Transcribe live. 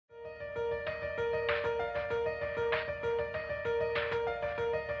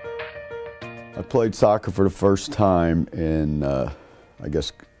I played soccer for the first time in, I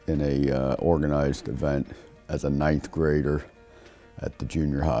guess, in a organized event as a ninth grader at the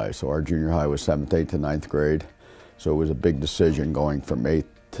junior high. So our junior high was 7th, 8th, and 9th grade. So it was a big decision going from 8th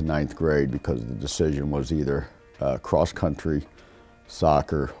to 9th grade because the decision was either cross country,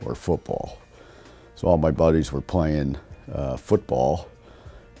 soccer, or football. So all my buddies were playing football,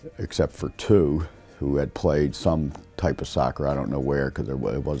 except for two who had played some type of soccer. I don't know where, because it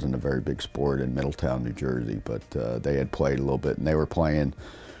wasn't a very big sport in Middletown, New Jersey, but they had played a little bit, and they were going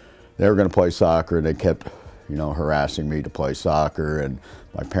to play soccer, and they kept, harassing me to play soccer, and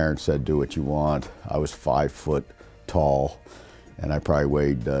my parents said, do what you want. I was 5 foot tall, and I probably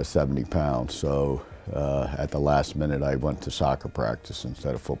weighed 70 pounds, so at the last minute I went to soccer practice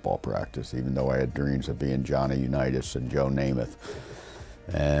instead of football practice, even though I had dreams of being Johnny Unitas and Joe Namath.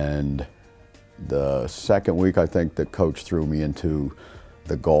 And the second week, I think the coach threw me into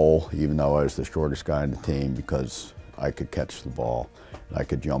the goal, even though I was the shortest guy on the team, because I could catch the ball. I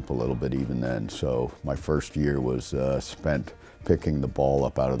could jump a little bit even then. So my first year was spent picking the ball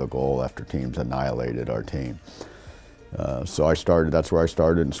up out of the goal after teams annihilated our team. So that's where I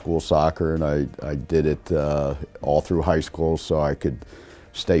started in school soccer, and I did it all through high school so I could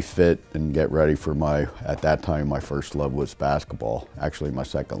stay fit and get ready for at that time, my first love was basketball. Actually, my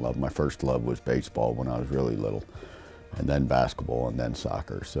second love. My first love was baseball when I was really little, and then basketball, and then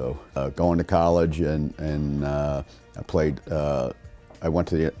soccer. So going to college, and I played, I went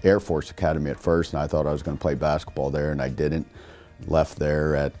to the Air Force Academy at first, and I thought I was going to play basketball there, and I didn't. Left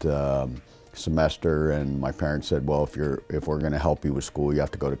there at semester, and my parents said, well, if we're going to help you with school, you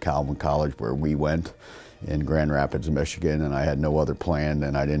have to go to Calvin College, where we went in Grand Rapids, Michigan, and I had no other plan,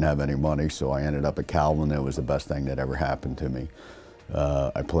 and I didn't have any money, so I ended up at Calvin. It was the best thing that ever happened to me.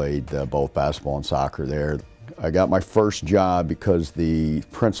 I played both basketball and soccer there. I got my first job because the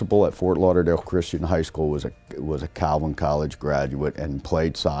principal at Fort Lauderdale Christian High School was a Calvin College graduate and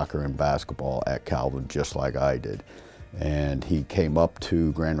played soccer and basketball at Calvin just like I did. And he came up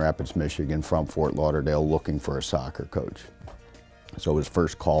to Grand Rapids, Michigan from Fort Lauderdale looking for a soccer coach. So his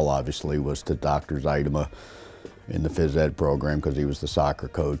first call, obviously, was to Dr. Zeidema in the phys ed program, because he was the soccer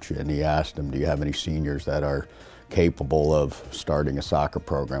coach, and he asked him, do you have any seniors that are capable of starting a soccer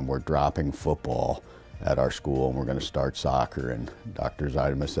program? We're dropping football at our school, and we're going to start soccer. And Dr.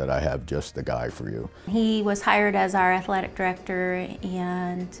 Zeidema said, I have just the guy for you. He was hired as our athletic director,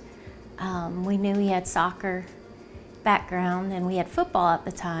 and we knew he had soccer background, and we had football at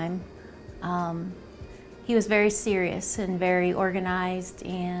the time. He was very serious and very organized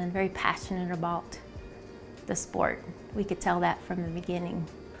and very passionate about the sport. We could tell that from the beginning.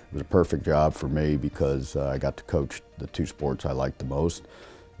 It was a perfect job for me because I got to coach the two sports I liked the most,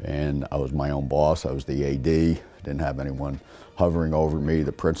 and I was my own boss. I was the AD, didn't have anyone hovering over me.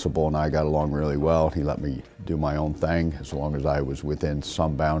 The principal and I got along really well. He let me do my own thing as long as I was within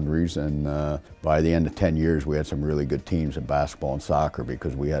some boundaries, and by the end of 10 years we had some really good teams in basketball and soccer,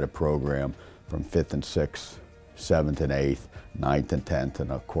 because we had a program from 5th and 6th, 7th and 8th, 9th and 10th,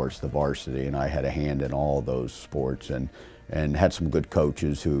 and of course the varsity, and I had a hand in all of those sports, and had some good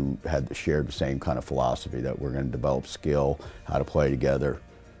coaches who had shared the same kind of philosophy that we're going to develop skill, how to play together,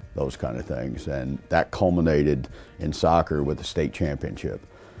 those kind of things. And that culminated in soccer with the state championship.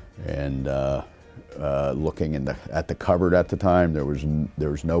 And looking at the cupboard at the time, there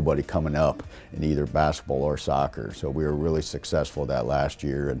was nobody coming up in either basketball or soccer. So we were really successful that last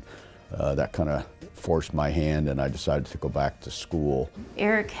year, and that kind of forced my hand, and I decided to go back to school.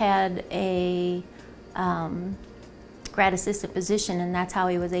 Eric had a grad assistant position, and that's how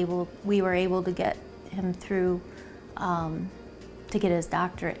we were able to get him through to get his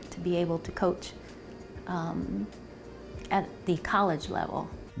doctorate, to be able to coach at the college level.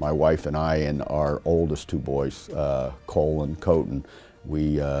 My wife and I and our oldest two boys, Cole and Coton,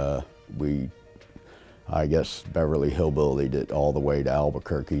 I guess Beverly Hillbillied it all the way to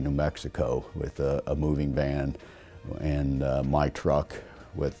Albuquerque, New Mexico with a moving van and my truck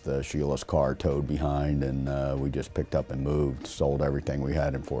with Sheila's car towed behind, and we just picked up and moved, sold everything we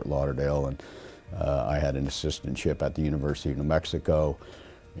had in Fort Lauderdale, and I had an assistantship at the University of New Mexico,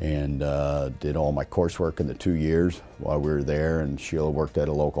 and did all my coursework in the 2 years while we were there, and Sheila worked at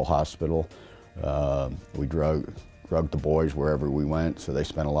a local hospital. We drugged the boys wherever we went, so they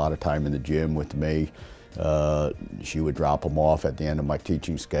spent a lot of time in the gym with me. She would drop them off at the end of my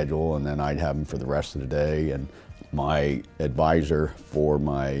teaching schedule, and then I'd have them for the rest of the day. And my advisor for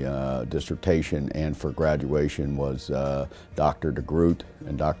my dissertation and for graduation was Dr. DeGroot,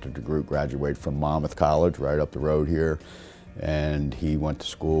 and Dr. DeGroot graduated from Monmouth College right up the road here, and he went to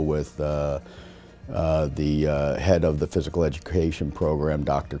school with the head of the physical education program,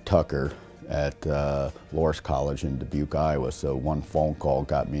 Dr. Tucker, at Loras College in Dubuque, Iowa. So one phone call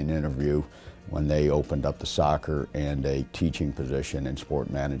got me an interview when they opened up the soccer and a teaching position in sport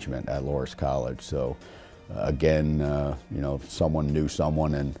management at Loras College. So again, you know, someone knew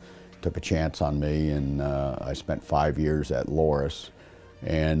someone and took a chance on me, and I spent 5 years at Loras.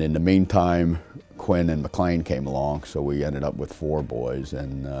 And in the meantime, Quinn and McLean came along, so we ended up with 4 boys.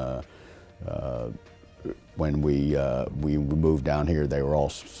 And when we moved down here, they were all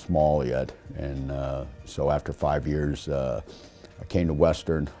small yet. And so after 5 years, I came to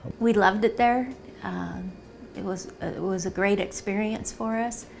Western. We loved it there. It was a great experience for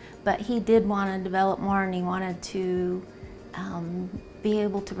us, but he did want to develop more, and he wanted to be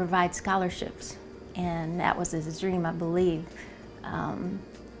able to provide scholarships. And that was his dream, I believe,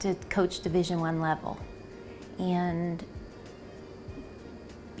 to coach Division I level. And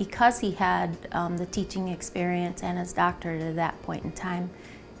because he had the teaching experience and his doctorate at that point in time,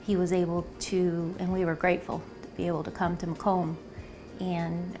 he was able to, and we were grateful to be able to come to Macomb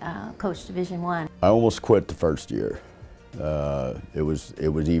and coach Division I. I almost quit the first year. It was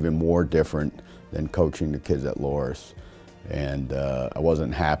even more different than coaching the kids at Loras, and I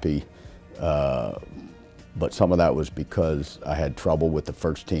wasn't happy. But some of that was because I had trouble with the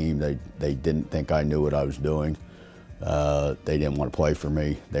first team. They didn't think I knew what I was doing. They didn't want to play for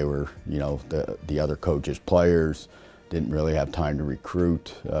me. They were, you know, the other coaches' players didn't really have time to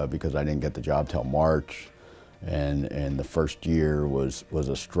recruit because I didn't get the job till March. And the first year was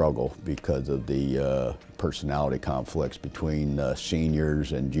a struggle because of the personality conflicts between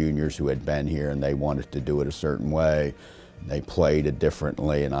seniors and juniors who had been here, and they wanted to do it a certain way. They played it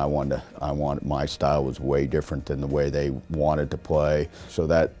differently, and my style was way different than the way they wanted to play. So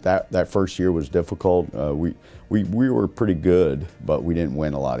that first year was difficult. We were pretty good, but we didn't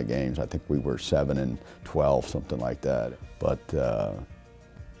win a lot of games. I think we were 7-12, something like that. But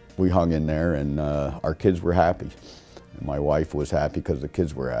we hung in there, and our kids were happy. And my wife was happy because the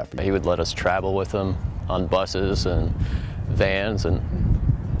kids were happy. He would let us travel with him on buses and vans, and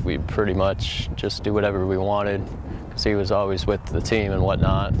we'd pretty much just do whatever we wanted, because he was always with the team and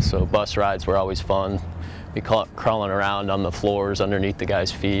whatnot. So bus rides were always fun. Be crawling around on the floors underneath the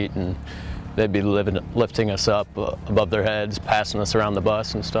guys' feet, and they'd be lifting us up above their heads, passing us around the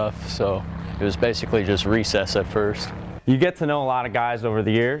bus and stuff. So it was basically just recess at first. You get to know a lot of guys over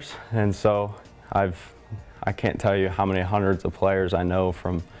the years, and so I can't tell you how many hundreds of players I know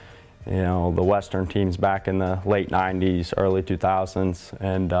from, you know, the Western teams back in the late 90s, early 2000s,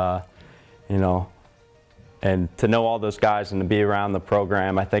 and you know, and to know all those guys and to be around the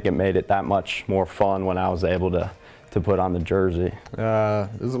program, I think it made it that much more fun when I was able to put on the jersey. It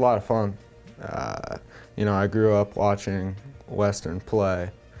was a lot of fun. You know, I grew up watching Western play.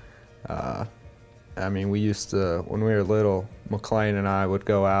 I mean, we used to, when we were little, McLean and I would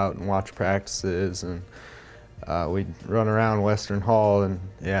go out and watch practices, and we'd run around Western Hall, and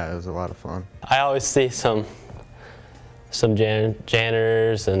yeah, it was a lot of fun. I always see some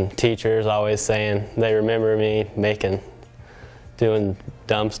janitors and teachers always saying they remember me doing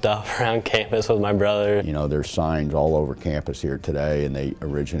dumb stuff around campus with my brother. You know, there's signs all over campus here today, and they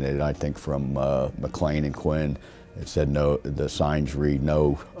originated, I think, from McLean and Quinn. It said, no, the signs read,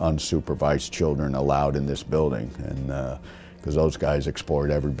 "No unsupervised children allowed in this building," and because those guys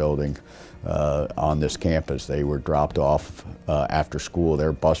explored every building on this campus. They were dropped off after school.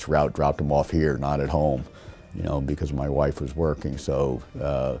 Their bus route dropped them off here, not at home, you know, because my wife was working. So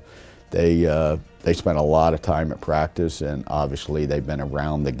they spent a lot of time at practice, and obviously they've been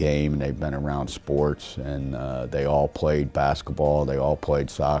around the game, and they've been around sports, and they all played basketball, they all played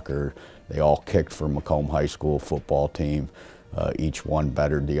soccer, they all kicked for Macomb High School football team. Each one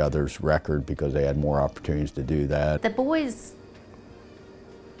bettered the other's record because they had more opportunities to do that. The boys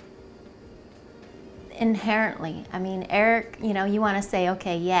inherently, I mean, Eric, you know, you want to say,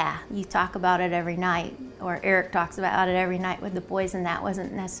 okay, yeah, you talk about it every night, or Eric talks about it every night with the boys, and that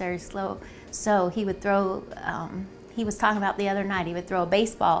wasn't necessarily slow. So he would throw, he was talking about the other night, he would throw a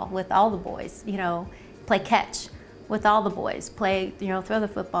baseball with all the boys, you know, play catch with all the boys, play, you know, throw the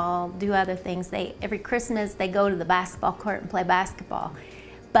football, do other things. Every Christmas they go to the basketball court and play basketball.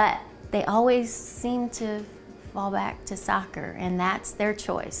 But they always seem to fall back to soccer, and that's their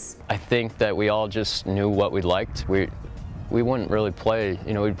choice. I think that we all just knew what we liked. We wouldn't really play,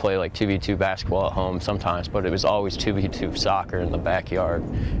 you know, we'd play like 2v2 basketball at home sometimes, but it was always 2v2 soccer in the backyard.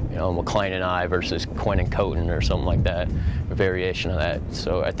 You know, McLean and I versus Quinn and Coton or something like that, a variation of that.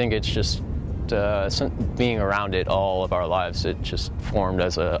 So I think it's just being around it all of our lives, it just formed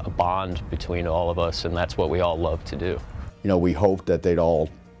as a bond between all of us, and that's what we all love to do. You know, we hoped that they'd all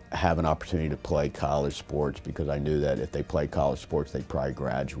have an opportunity to play college sports, because I knew that if they play college sports, they'd probably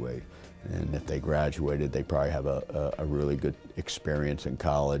graduate. And if they graduated, they probably have a really good experience in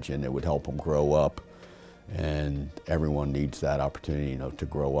college, and it would help them grow up. And everyone needs that opportunity, you know, to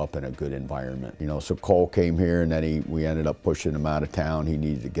grow up in a good environment. You know, so Cole came here, and then we ended up pushing him out of town. He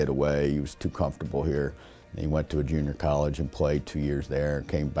needed to get away. He was too comfortable here. And he went to a junior college and played 2 years there and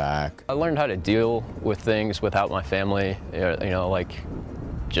came back. I learned how to deal with things without my family, you know, like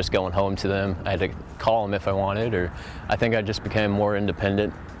just going home to them. I had to call them if I wanted, or I think I just became more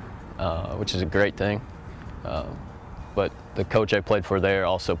independent, which is a great thing. But the coach I played for there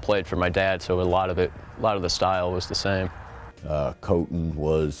also played for my dad, so a lot of the style was the same. Coton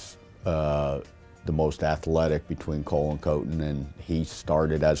was the most athletic between Cole and Coton, and he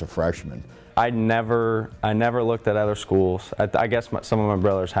started as a freshman. I never looked at other schools. I guess some of my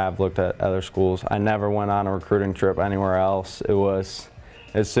brothers have looked at other schools. I never went on a recruiting trip anywhere else. It was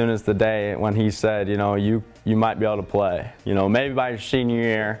as soon as the day when he said, you know, you might be able to play. You know, maybe by your senior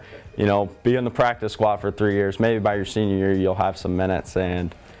year, you know, be in the practice squad for 3 years. Maybe by your senior year, you'll have some minutes.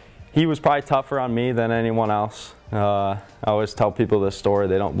 And he was probably tougher on me than anyone else. I always tell people this story.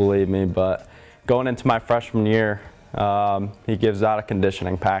 They don't believe me, but going into my freshman year, he gives out a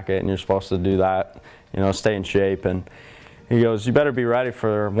conditioning packet, and you're supposed to do that, you know, stay in shape. And he goes, you better be ready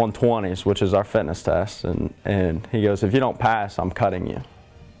for 120s, which is our fitness test. And he goes, if you don't pass, I'm cutting you.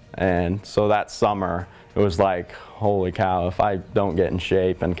 And so that summer, it was like, holy cow, if I don't get in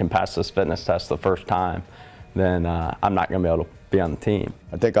shape and can pass this fitness test the first time, then I'm not going to be able to be on the team.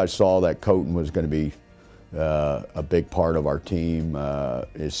 I think I saw that Coton was going to be a big part of our team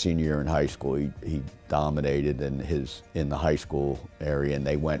his senior year in high school. He dominated in the high school area, and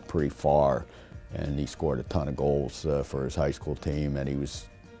they went pretty far. And he scored a ton of goals for his high school team, and he was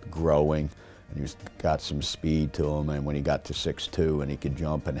growing, and he got some speed to him. And when he got to 6'2" and he could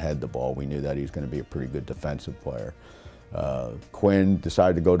jump and head the ball, we knew that he was going to be a pretty good defensive player. Quinn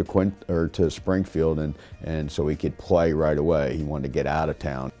decided to go to Springfield, and so he could play right away. He wanted to get out of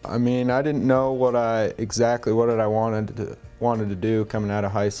town. I mean, I didn't know exactly what I wanted to do coming out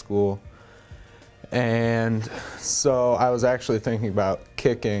of high school, and so I was actually thinking about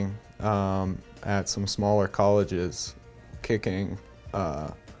kicking at some smaller colleges, kicking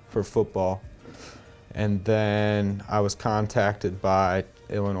for football. And then I was contacted by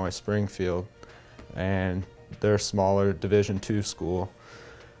Illinois Springfield, and they're a smaller Division II school.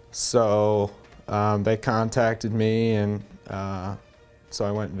 So they contacted me, and so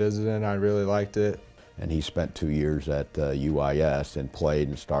I went and visited. I really liked it. And he spent 2 years at UIS and played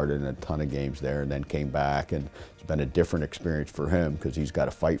and started in a ton of games there, and then came back, and it's been a different experience for him because he's got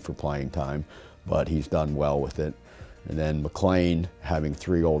to fight for playing time, but he's done well with it. And then McLean, having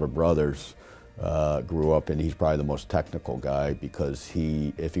 3 older brothers, grew up, and he's probably the most technical guy because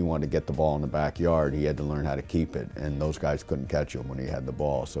if he wanted to get the ball in the backyard, he had to learn how to keep it, and those guys couldn't catch him when he had the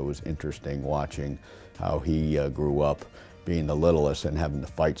ball. So it was interesting watching how he grew up being the littlest and having to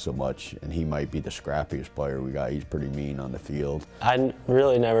fight so much, and he might be the scrappiest player we got. He's pretty mean on the field. I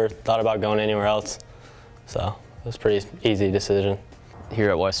really never thought about going anywhere else, so it was a pretty easy decision. Here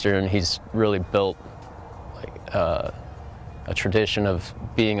at Western, he's really built like a tradition of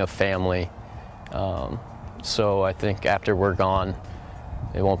being a family. So I think after we're gone,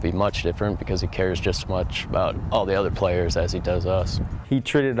 it won't be much different because he cares just as much about all the other players as he does us. He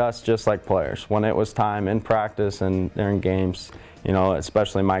treated us just like players. When it was time in practice and during games, you know,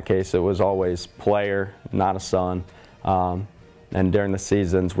 especially in my case, it was always player, not a son. And during the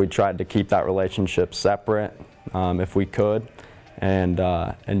seasons, we tried to keep that relationship separate if we could, and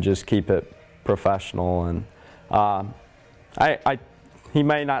just keep it professional. And he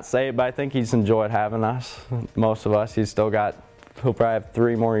may not say it, but I think he's enjoyed having us, most of us. He'll probably have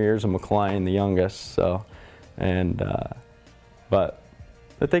 3 more years of McLean, the youngest. So, but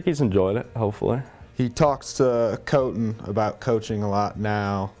I think he's enjoyed it, hopefully. He talks to Coton about coaching a lot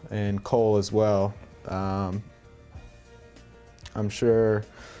now, and Cole as well. I'm sure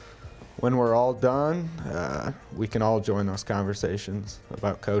when we're all done, we can all join those conversations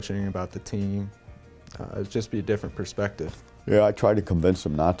about coaching, about the team. It'd just be a different perspective. Yeah, I try to convince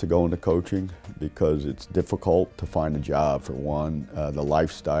them not to go into coaching because it's difficult to find a job, for one. The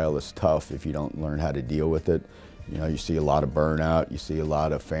lifestyle is tough if you don't learn how to deal with it. You know, you see a lot of burnout. You see a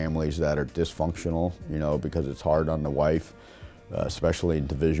lot of families that are dysfunctional, you know, because it's hard on the wife, especially in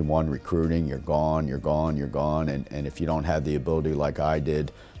Division I recruiting. You're gone, you're gone, you're gone. And if you don't have the ability like I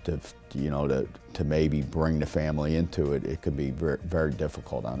did to maybe bring the family into it, it could be very, very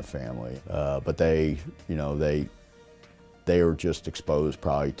difficult on a family. But they are just exposed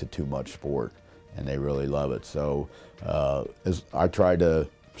probably to too much sport, and they really love it. So as I try to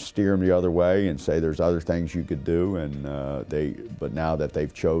steer them the other way and say there's other things you could do. And but now that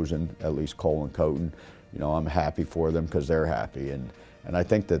they've chosen at least Cole and Coton, you know, I'm happy for them because they're happy. And I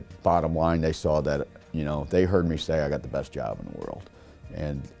think that bottom line, they saw that, you know, they heard me say I got the best job in the world.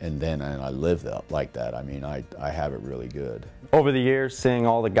 And I live like that. I mean, I have it really good. Over the years, seeing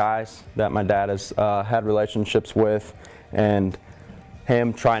all the guys that my dad has had relationships with, and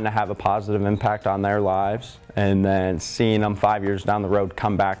him trying to have a positive impact on their lives, and then seeing them 5 years down the road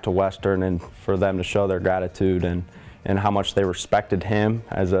come back to Western, and for them to show their gratitude and how much they respected him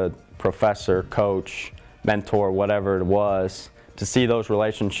as a professor, coach, mentor, whatever it was, to see those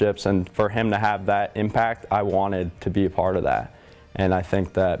relationships and for him to have that impact, I wanted to be a part of that. And I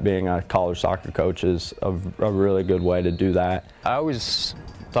think that being a college soccer coach is a really good way to do that. I always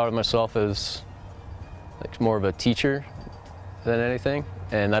thought of myself as like more of a teacher than anything,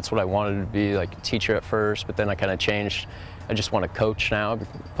 and that's what I wanted to be, like a teacher at first, but then I kind of changed. I just want to coach now,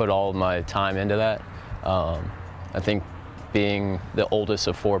 put all of my time into that. I think being the oldest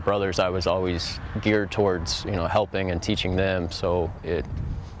of 4 brothers, I was always geared towards, you know, helping and teaching them, so it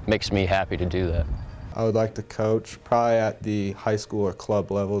makes me happy to do that. I would like to coach, probably at the high school or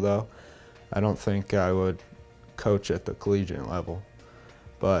club level though. I don't think I would coach at the collegiate level.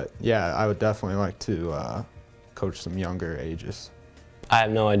 But yeah, I would definitely like to coach some younger ages. I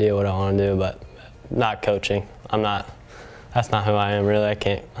have no idea what I want to do, but not coaching. That's not who I am really. I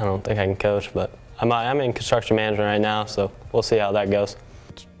don't think I can coach, but I'm in construction management right now, so we'll see how that goes.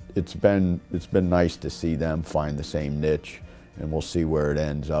 It's been nice to see them find the same niche. And we'll see where it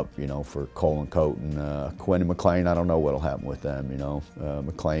ends up, you know, for Cole and Coton. Quinn and McLean, I don't know what'll happen with them, you know.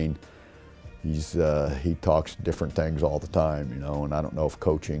 McLean, he talks different things all the time, you know, and I don't know if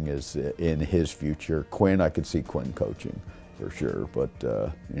coaching is in his future. Quinn, I could see Quinn coaching for sure, but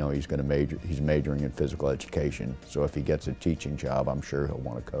you know, he's majoring in physical education, so if he gets a teaching job, I'm sure he'll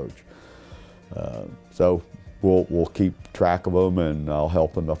want to coach. So we'll keep track of them, and I'll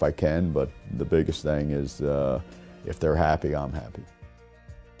help them if I can, but the biggest thing is if they're happy, I'm happy.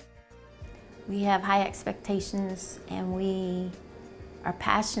 We have high expectations, and we are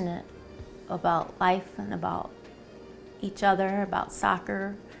passionate about life and about each other, about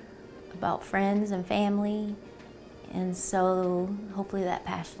soccer, about friends and family, and so hopefully that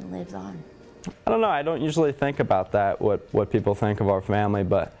passion lives on. I don't know, I don't usually think about that, what people think of our family,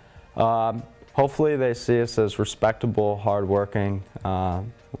 but hopefully they see us as respectable, hardworking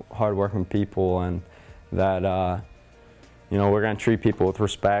people, and that you know, we're going to treat people with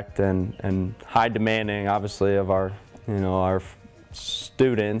respect and high demanding, obviously, of our, you know, our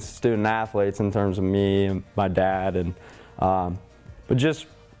student athletes in terms of me and my dad, and but just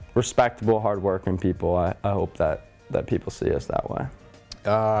respectable, hardworking people. I hope that people see us that way.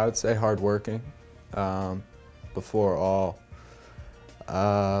 I would say hardworking before all.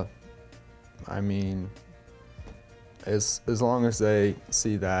 I mean, as long as they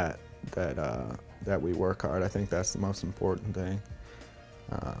see that we work hard, I think that's the most important thing.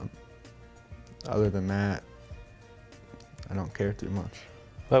 Other than that, I don't care too much.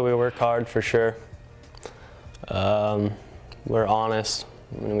 But we work hard for sure. We're honest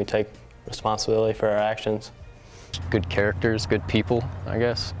when we take responsibility for our actions. Good characters, good people, I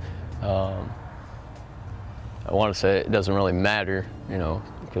guess. I want to say it doesn't really matter, you know,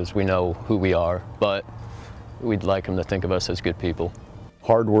 because we know who we are, but we'd like them to think of us as good people.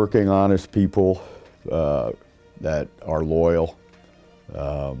 Hardworking, honest people that are loyal,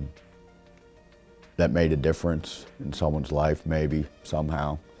 that made a difference in someone's life maybe,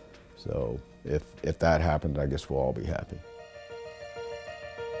 somehow. So if that happens, I guess we'll all be happy.